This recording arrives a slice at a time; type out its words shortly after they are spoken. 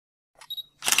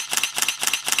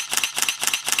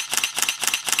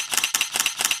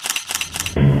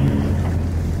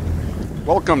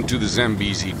Welcome to the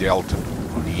Zambezi Delta,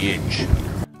 on the edge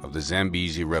of the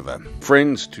Zambezi River.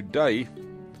 Friends, today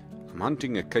I'm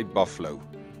hunting a Cape buffalo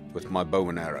with my bow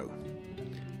and arrow.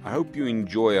 I hope you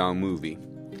enjoy our movie,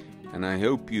 and I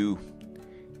hope you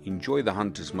enjoy the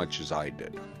hunt as much as I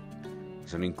did.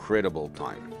 It's an incredible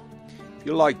time. If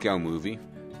you like our movie,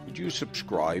 would you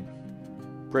subscribe,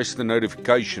 press the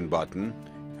notification button,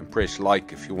 and press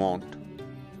like if you want.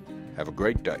 Have a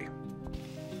great day.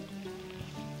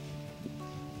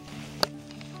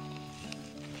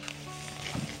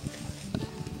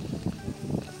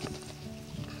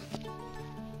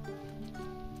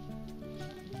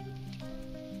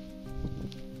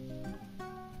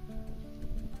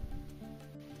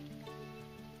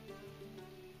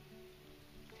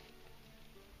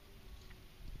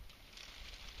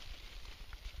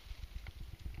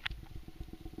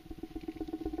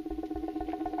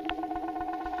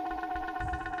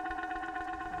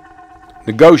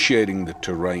 Negotiating the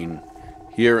terrain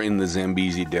here in the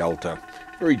Zambezi Delta,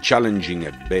 very challenging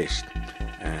at best,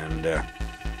 and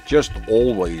just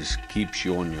always keeps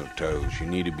you on your toes. You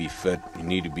need to be fit, you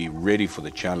need to be ready for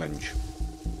the challenge.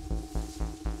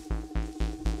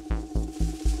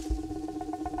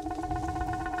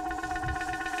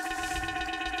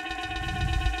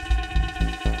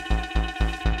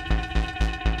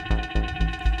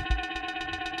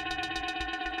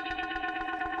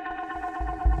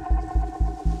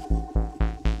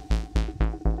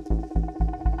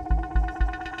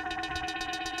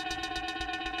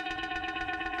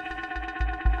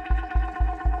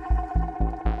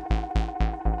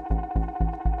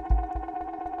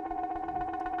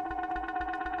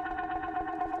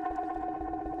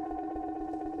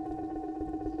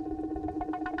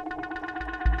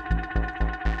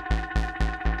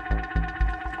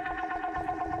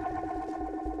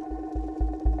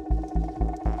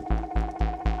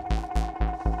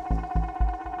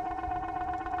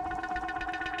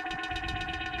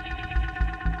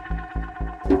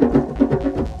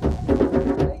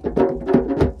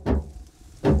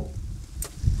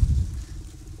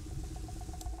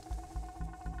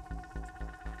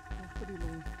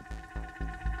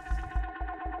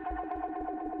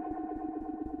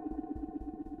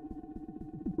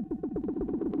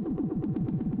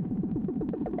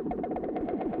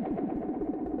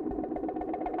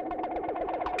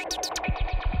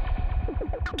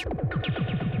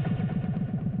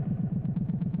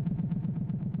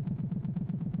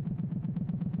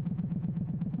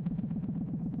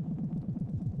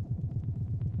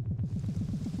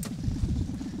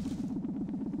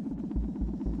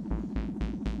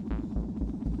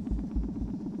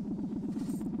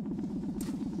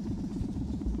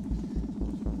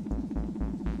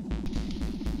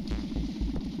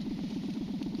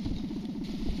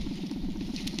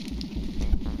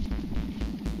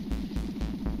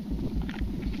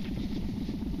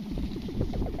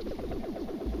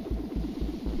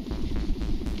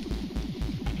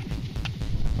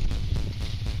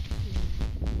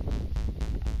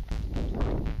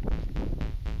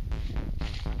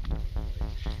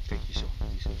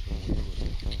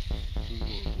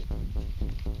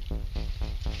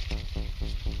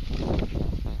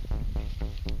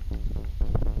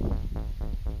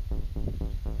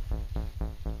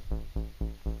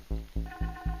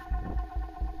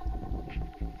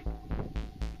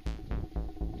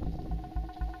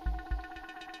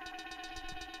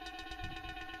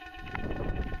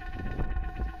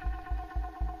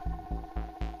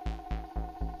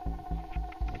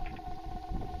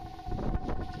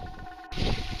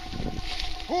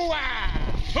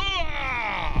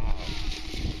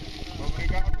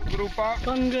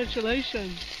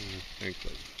 Congratulations. Thank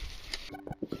you.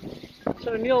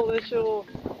 So Neil, this is your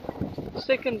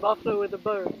second buffalo with a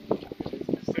bow.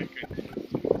 Second.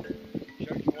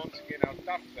 Shows once again how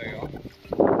tough they are.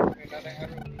 Another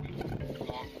arrow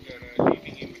after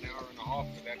leaving him an hour and a half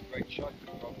for that great shot.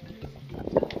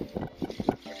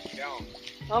 Down.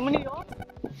 How many yards?